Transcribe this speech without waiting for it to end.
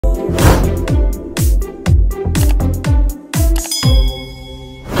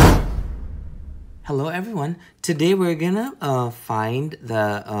Hello everyone. Today we're gonna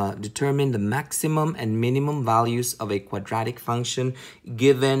determine the maximum and minimum values of a quadratic function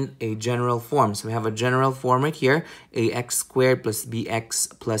given a general form. So we have a general form right here, ax squared plus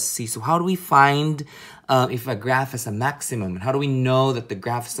bx plus c. So how do we find if a graph is a maximum? How do we know that the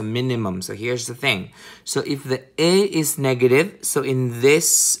graph is a minimum? So here's the thing. So if the a is negative, so in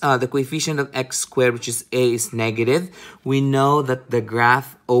this, the coefficient of x squared, which is a, is negative, we know that the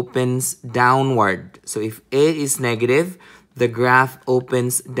graph opens downward. So if a is negative, the graph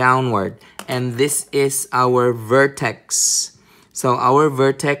opens downward. And this is our vertex. So our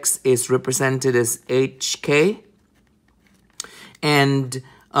vertex is represented as hk. And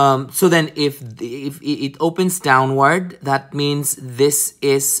so then if it opens downward, that means this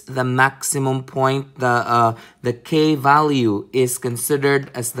is the maximum point. The k value is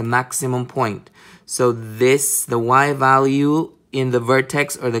considered as the maximum point. So this, the y value in the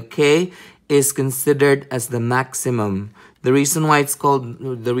vertex, or the k, is considered as the maximum. The reason why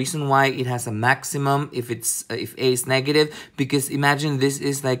it has a maximum if a is negative, because imagine this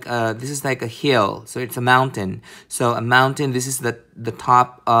is like a hill, so it's a mountain. So a mountain, this is the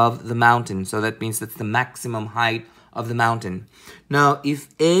top of the mountain, so that means that's the maximum height of the mountain. Now if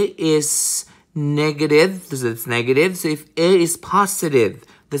a is negative, so it's negative. So if a is positive,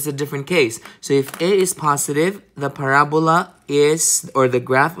 this is a different case. So if a is positive, the parabola is, or the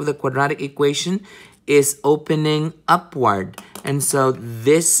graph of the quadratic equation is opening upward. And so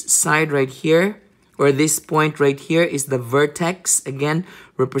this side right here, or this point right here, is the vertex, again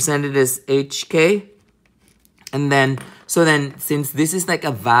represented as hk. And then, so then since this is like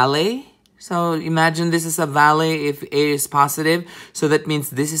a valley, so imagine this is a valley if a is positive. So that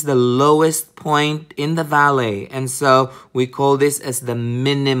means this is the lowest point in the valley. And so we call this as the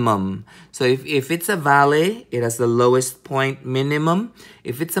minimum. So if it's a valley, it has the lowest point, minimum.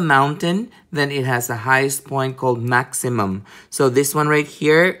 If it's a mountain, then it has the highest point called maximum. So this one right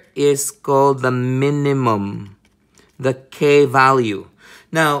here is called the minimum, the k value.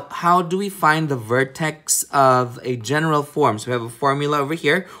 Now, how do we find the vertex of a general form? So we have a formula over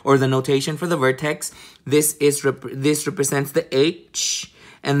here, or the notation for the vertex. This represents the h,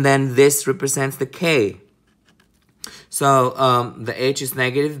 and then this represents the k. So the h is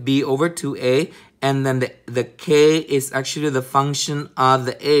negative b over 2a, and then the k is actually the function of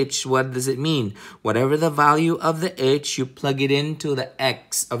the h. What does it mean? Whatever the value of the h, you plug it into the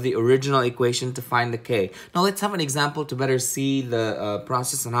x of the original equation to find the k. Now let's have an example to better see the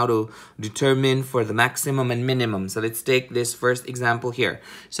process on how to determine for the maximum and minimum. So let's take this first example here.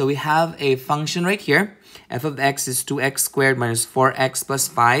 So we have a function right here. F of x is 2x squared minus 4x plus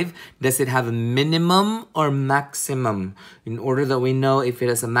 5. Does it have a minimum or maximum? In order that we know if it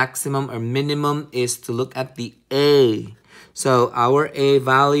has a maximum or minimum is to look at the a. So our a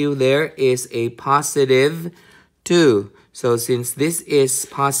value there is a positive 2. So since this is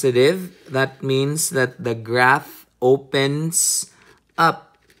positive, that means that the graph opens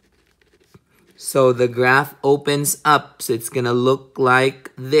up. So the graph opens up. So it's going to look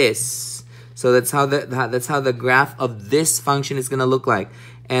like this. So that's how the graph of this function is going to look like.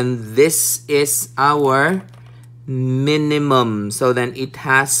 And this is our minimum. So then it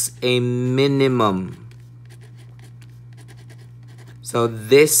has a minimum. So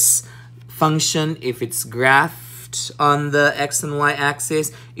this function, if it's graphed on the x and y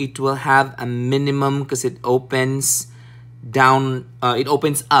axis, it will have a minimum because it opens down, it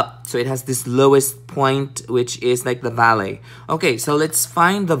opens up. So it has this lowest point, which is like the valley. Okay, so let's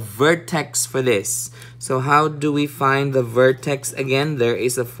find the vertex for this. So how do we find the vertex? Again, there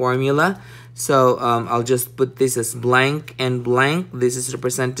is a formula. So I'll just put this as blank and blank. This is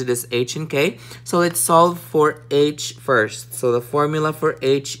represented as h and k. So let's solve for h first. So the formula for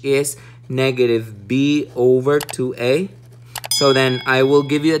h is negative b over 2a. So then I will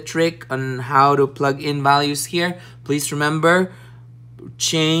give you a trick on how to plug in values here. Please remember,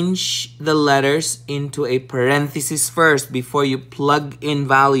 change the letters into a parenthesis first before you plug in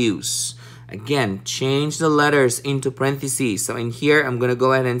values. Again, change the letters into parentheses. So in here, I'm going to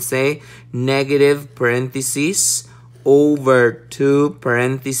go ahead and say negative parentheses over 2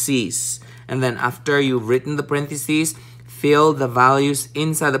 parentheses. And then after you've written the parentheses, fill the values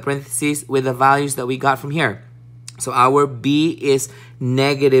inside the parentheses with the values that we got from here. So our b is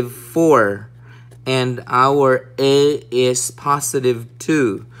negative 4. And our a is positive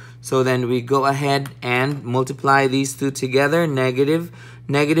 2. So then we go ahead and multiply these two together. Negative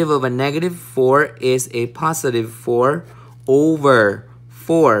of a negative 4 is a positive 4 over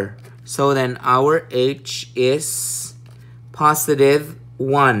 4. So then our h is positive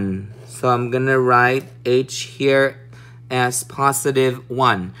 1. So I'm going to write h here as positive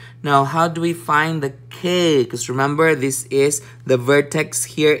 1. Now, how do we find the k? Because remember, this is the vertex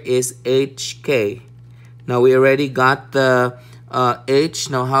here is hk. Now, we already got the h.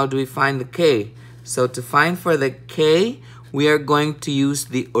 Now, how do we find the k? So, to find for the k, we are going to use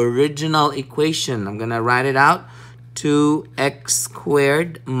the original equation. I'm going to write it out. 2x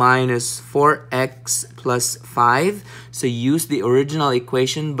squared minus 4x plus 5. So use the original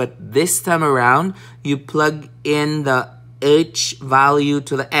equation, but this time around, you plug in the h value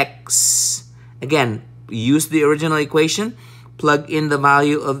to the x. Again, use the original equation, plug in the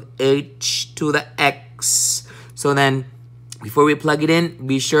value of h to the x. So then, before we plug it in,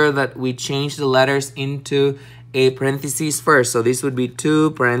 be sure that we change the letters into a parentheses first. So this would be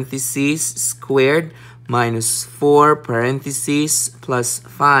 2 parentheses squared minus 4 parentheses plus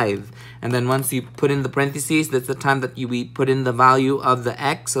 5. And then once you put in the parentheses, that's the time that we put in the value of the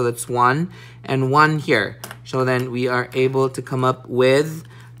x. So that's 1 and 1 here. So then we are able to come up with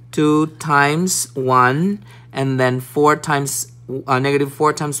 2 times 1. And then 4 times, negative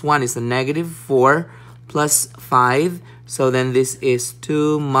 4 times 1 is a negative 4 plus 5. So then this is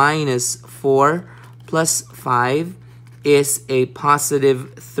 2 minus 4 plus 5 is a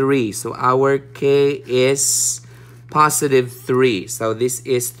positive 3. So our k is positive 3. So this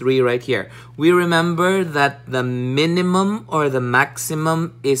is 3 right here. We remember that the minimum or the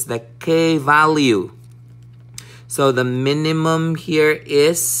maximum is the k value. So the minimum here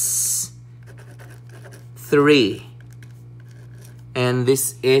is 3. And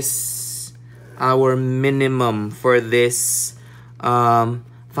this is our minimum for this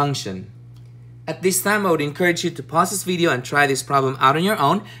function. At this time, I would encourage you to pause this video and try this problem out on your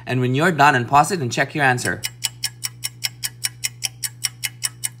own. And when you're done, unpause it and check your answer.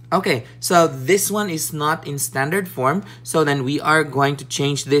 Okay, so this one is not in standard form. So then we are going to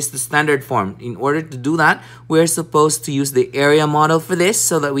change this to standard form. In order to do that, we're supposed to use the area model for this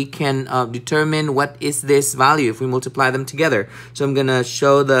so that we can determine what is this value if we multiply them together. So I'm going to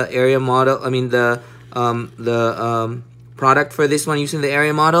show the area model, the product for this one using the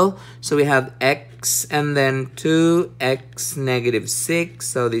area model. So we have x and then 2x negative 6.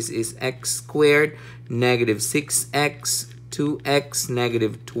 So this is x squared negative 6x 2x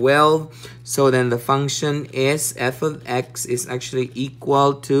negative 12. So then the function is f of x is actually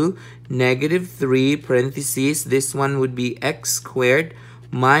equal to negative 3 parentheses. This one would be x squared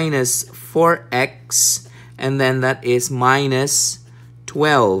minus 4x, and then that is minus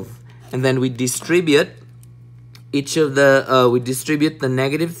 12. And then we distribute each of the we distribute the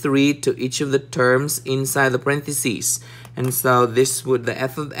negative 3 to each of the terms inside the parentheses. And so this would, the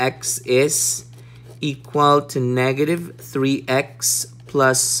f of x is equal to negative 3x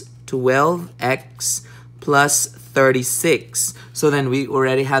plus 12x plus 36. So then we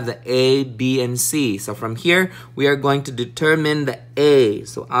already have the a, b, and c. So from here, we are going to determine the a.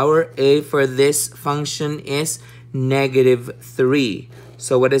 So our a for this function is negative 3.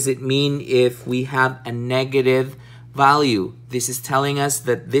 So what does it mean if we have a negative value? This is telling us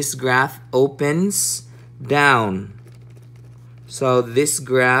that this graph opens down. So this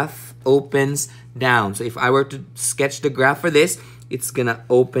graph opens down. So if I were to sketch the graph for this, it's gonna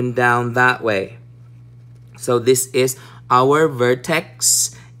open down that way. So this is our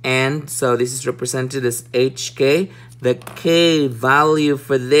vertex, and so this is represented as hk. The k value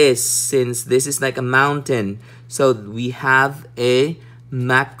for this, since this is like a mountain, so we have a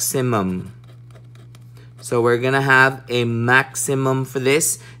maximum. So we're gonna have a maximum for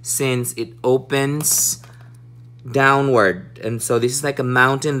this since it opens downward. And so this is like a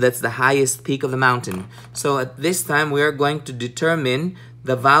mountain, that's the highest peak of the mountain. So at this time, we are going to determine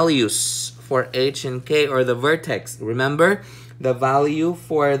the values for h and k, or the vertex. Remember, the value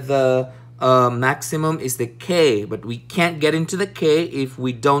for the maximum is the k, but we can't get into the k if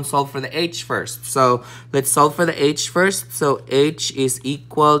we don't solve for the h first. So let's solve for the h first. So h is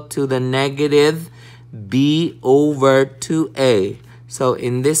equal to the negative b over 2a. So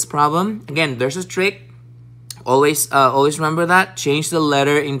in this problem, again, there's a trick. Always remember that. Change the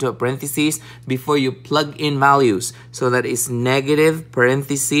letter into a parentheses before you plug in values. So that is negative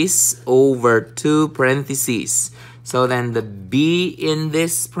parentheses over 2 parentheses. So then the b in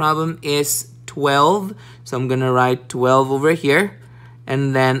this problem is 12. So I'm going to write 12 over here.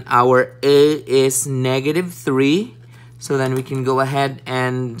 And then our a is negative 3. So then we can go ahead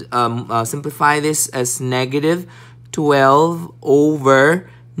and simplify this as negative 12 over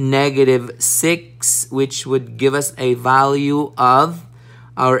negative 6, which would give us a value of,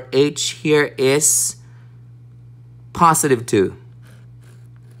 our h here is positive 2.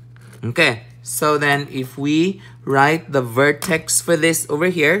 Okay, so then if we write the vertex for this over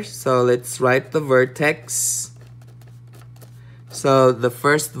here, so let's write the vertex. So the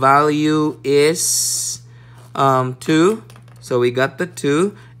first value is 2. So we got the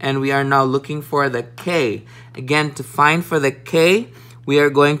 2. And we are now looking for the k. Again, to find for the k, we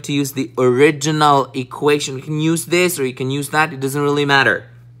are going to use the original equation. You can use this or you can use that. It doesn't really matter.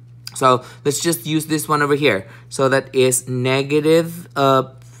 So let's just use this one over here. So that is negative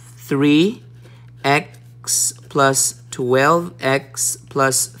 3x plus 12x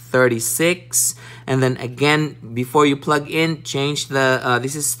plus 36. And then again, before you plug in, change the,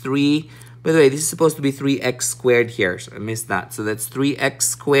 this is 3. By the way, this is supposed to be 3x squared here. So I missed that. So that's 3x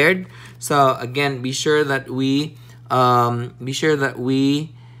squared. So again, be sure that we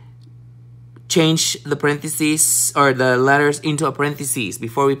change the parentheses or the letters into a parentheses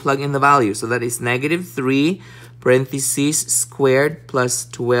before we plug in the value. So that is negative 3 parentheses squared plus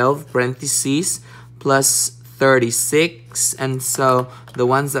 12 parentheses plus 36. And so the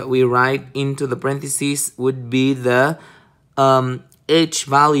ones that we write into the parentheses would be the h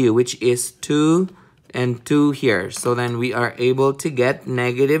value, which is 2 and 2 here. So then we are able to get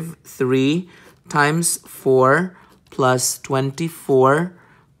negative 3 times 4 plus 24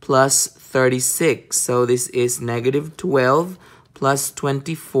 plus 36. So this is negative 12 plus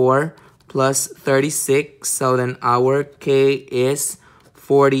 24 plus 36. So then our k is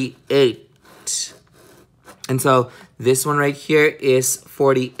 48. And so this one right here is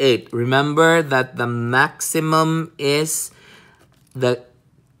 48. Remember that the maximum is the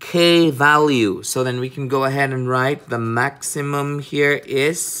k value. So then we can go ahead and write the maximum here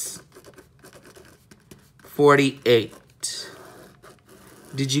is 48.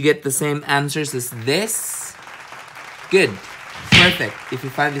 Did you get the same answers as this? Good. Perfect. If you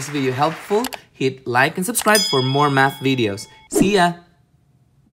find this video helpful, hit like and subscribe for more math videos. See ya!